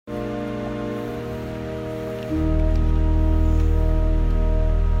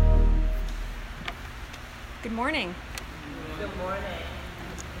Good morning. Good morning.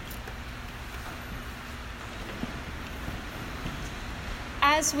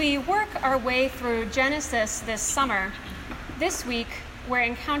 As we work our way through Genesis this summer, this week we're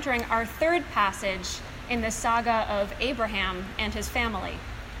encountering our third passage in the saga of Abraham and his family.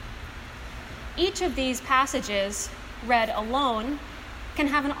 Each of these passages, read alone, can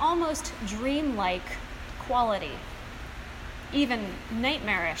have an almost dreamlike quality, even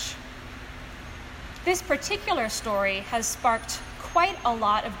nightmarish. This particular story has sparked quite a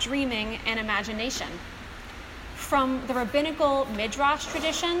lot of dreaming and imagination, from the rabbinical midrash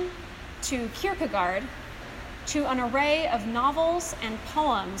tradition to Kierkegaard to an array of novels and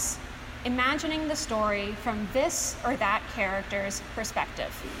poems imagining the story from this or that character's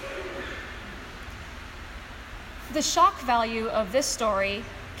perspective. The shock value of this story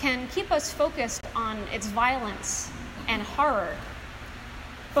can keep us focused on its violence and horror,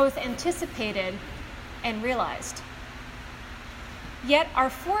 both anticipated and realized. Yet our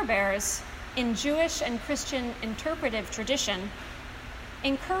forebears in Jewish and Christian interpretive tradition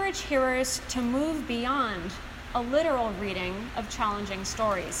encourage hearers to move beyond a literal reading of challenging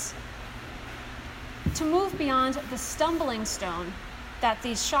stories, to move beyond the stumbling stone that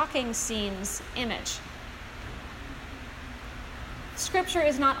these shocking scenes image. Scripture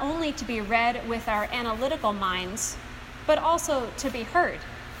is not only to be read with our analytical minds, but also to be heard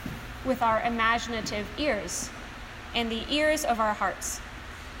with our imaginative ears and the ears of our hearts.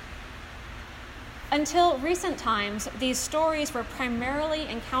 Until recent times, these stories were primarily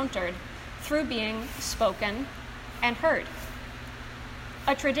encountered through being spoken and heard,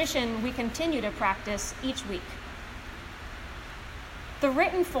 a tradition we continue to practice each week. The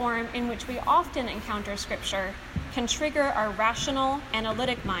written form in which we often encounter Scripture can trigger our rational,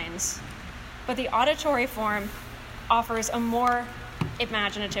 analytic minds, but the auditory form offers a more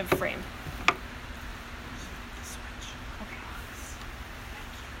imaginative frame.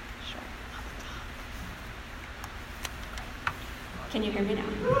 Can you hear me now?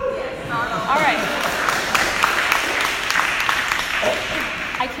 Yes. All right.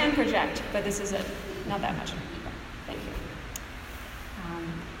 I can project, but this is it. Not that much. Thank you.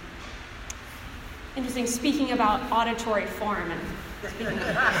 Interesting, speaking about auditory form.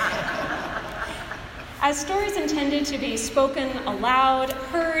 As stories intended to be spoken aloud,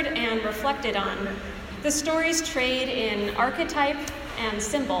 heard, and reflected on, the stories trade in archetype and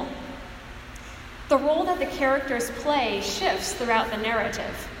symbol. The role that the characters play shifts throughout the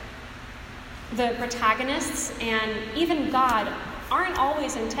narrative. The protagonists and even God aren't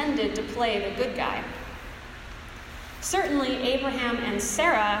always intended to play the good guy. Certainly, Abraham and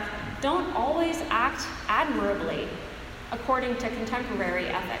Sarah don't always act admirably, according to contemporary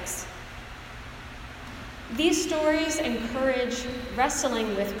ethics. These stories encourage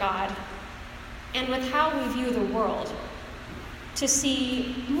wrestling with God and with how we view the world, to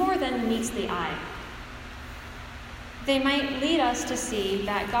see more than meets the eye. They might lead us to see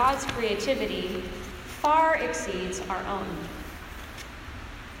that God's creativity far exceeds our own.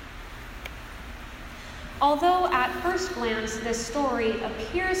 Although at first glance this story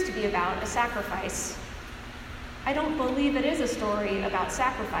appears to be about a sacrifice, I don't believe it is a story about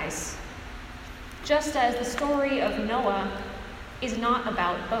sacrifice, just as the story of Noah is not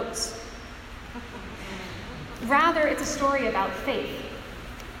about boats. Rather, it's a story about faith.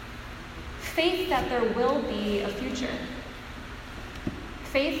 Faith that there will be a future.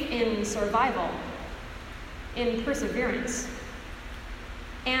 Faith in survival, in perseverance,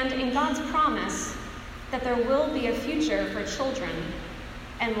 and in God's promise that there will be a future for children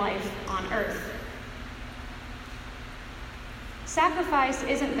and life on earth. Sacrifice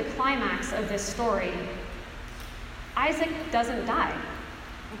isn't the climax of this story. Isaac doesn't die.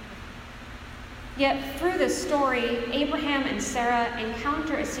 Yet through this story, Abraham and Sarah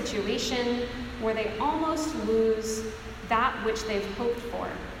encounter a situation where they almost lose that which they've hoped for.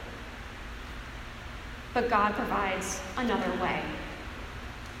 But God provides another way.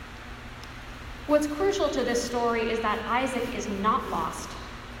 What's crucial to this story is that Isaac is not lost.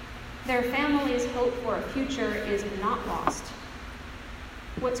 Their family's hope for a future is not lost.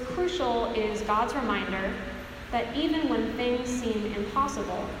 What's crucial is God's reminder that even when things seem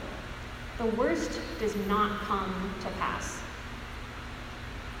impossible, the worst does not come to pass.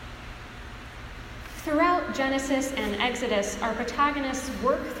 Throughout Genesis and Exodus, our protagonists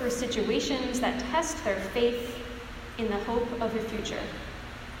work through situations that test their faith in the hope of a future.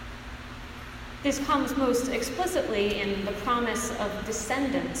 This comes most explicitly in the promise of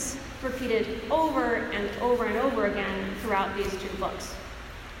descendants, repeated over and over and over again throughout these two books.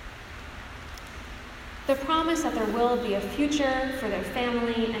 The promise that there will be a future for their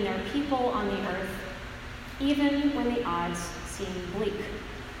family and their people on the earth, even when the odds seem bleak.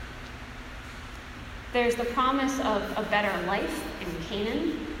 There's the promise of a better life in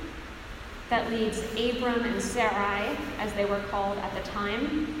Canaan that leads Abram and Sarai, as they were called at the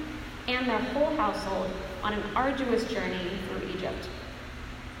time, and their whole household on an arduous journey through Egypt.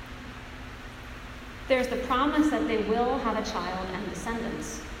 There's the promise that they will have a child and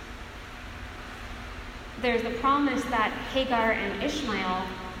descendants. There's the promise that Hagar and Ishmael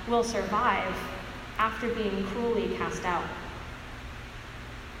will survive after being cruelly cast out.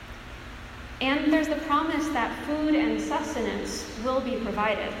 And there's the promise that food and sustenance will be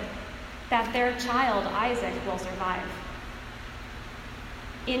provided, that their child Isaac will survive.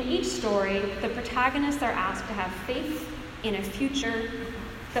 In each story, the protagonists are asked to have faith in a future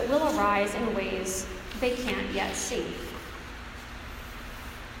that will arise in ways they can't yet see.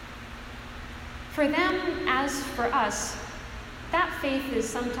 For them, as for us, that faith is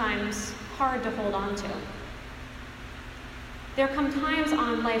sometimes hard to hold on to. There come times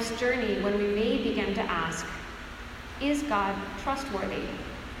on life's journey when we may begin to ask, is God trustworthy?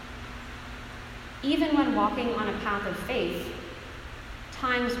 Even when walking on a path of faith,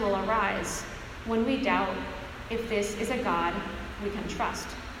 times will arise when we doubt if this is a God we can trust.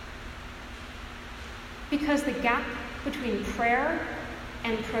 Because the gap between prayer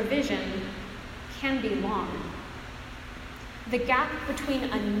and provision can be long. The gap between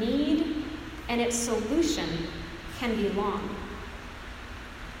a need and its solution can be long.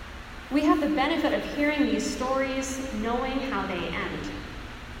 We have the benefit of hearing these stories, knowing how they end.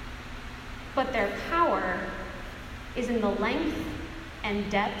 But their power is in the length and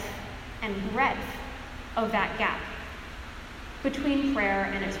depth and breadth of that gap between prayer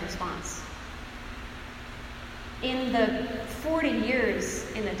and its response. In the 40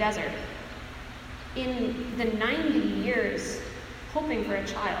 years in the desert, in the 90 years hoping for a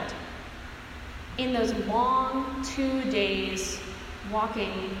child, in those long 2 days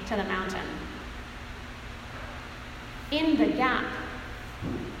walking to the mountain, in the gap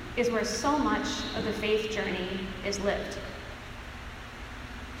is where so much of the faith journey is lived.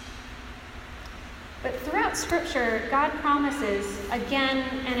 But throughout Scripture, God promises again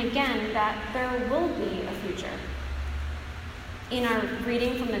and again that there will be a future. In our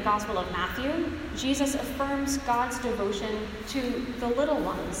reading from the Gospel of Matthew, Jesus affirms God's devotion to the little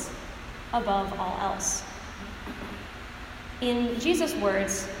ones above all else. In Jesus'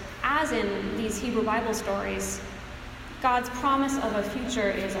 words, as in these Hebrew Bible stories, God's promise of a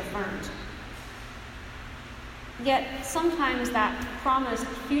future is affirmed. Yet sometimes that promised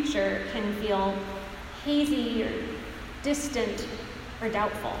future can feel hazy or distant or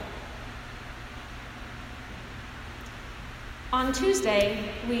doubtful. On Tuesday,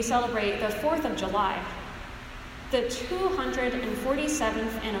 we celebrate the 4th of July, the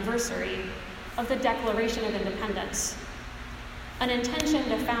 247th anniversary of the Declaration of Independence, an intention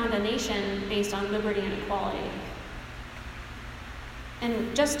to found a nation based on liberty and equality.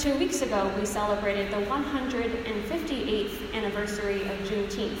 And just 2 weeks ago, we celebrated the 158th anniversary of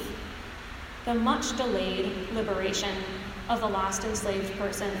Juneteenth, the much-delayed liberation of the last enslaved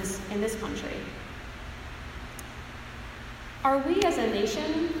persons in this country. Are we as a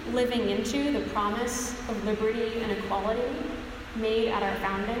nation living into the promise of liberty and equality made at our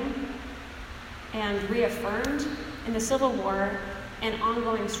founding and reaffirmed in the Civil War and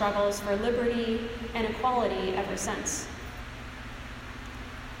ongoing struggles for liberty and equality ever since?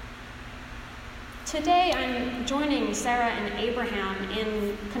 Today, I'm joining Sarah and Abraham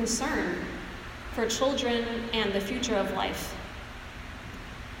in concern for children and the future of life.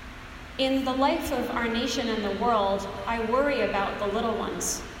 In the life of our nation and the world, I worry about the little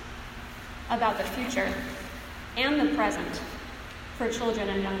ones, about the future and the present for children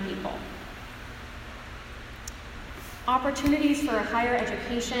and young people. Opportunities for a higher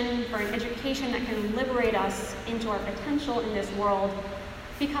education, for an education that can liberate us into our potential in this world,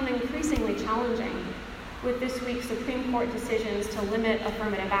 become increasingly challenging with this week's Supreme Court decisions to limit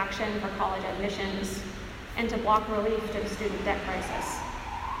affirmative action for college admissions and to block relief to the student debt crisis.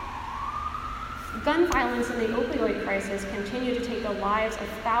 Gun violence and the opioid crisis continue to take the lives of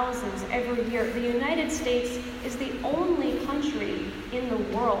thousands every year. The United States is the only country in the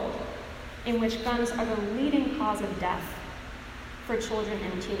world in which guns are the leading cause of death for children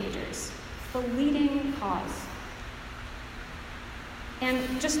and teenagers. The leading cause.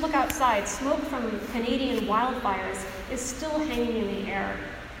 And just look outside. Smoke from Canadian wildfires is still hanging in the air,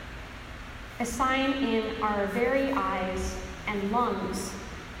 a sign in our very eyes and lungs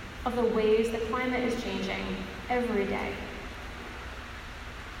of the ways the climate is changing every day.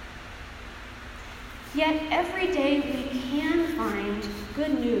 Yet every day we can find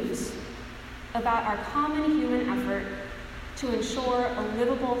good news about our common human effort to ensure a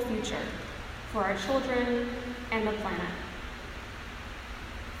livable future for our children and the planet.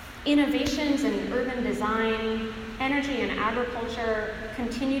 Innovations in urban design, energy and agriculture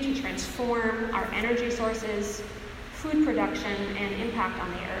continue to transform our energy sources, food production, and impact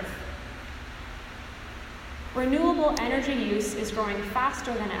on the earth. Renewable energy use is growing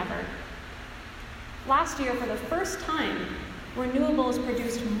faster than ever. Last year, for the first time, renewables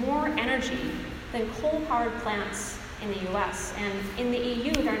produced more energy than coal-powered plants in the US, and in the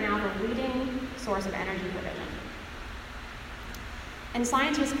EU, they're now the leading source of energy provision. And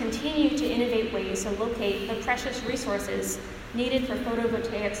scientists continue to innovate ways to locate the precious resources needed for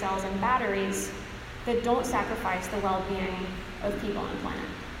photovoltaic cells and batteries that don't sacrifice the well-being of people and planet.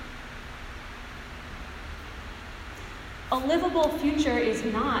 A livable future is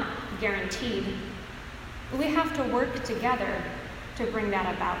not guaranteed. We have to work together to bring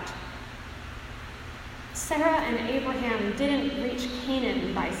that about. Sarah and Abraham didn't reach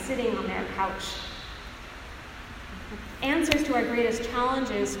Canaan by sitting on their couch. Answers to our greatest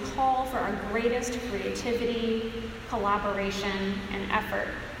challenges call for our greatest creativity, collaboration, and effort,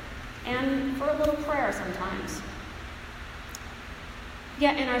 and for a little prayer sometimes.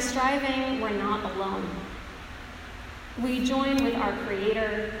 Yet in our striving, we're not alone. We join with our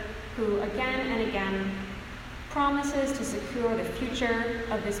Creator, who again and again promises to secure the future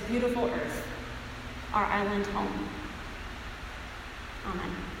of this beautiful earth, our island home.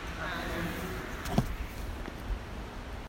 Amen.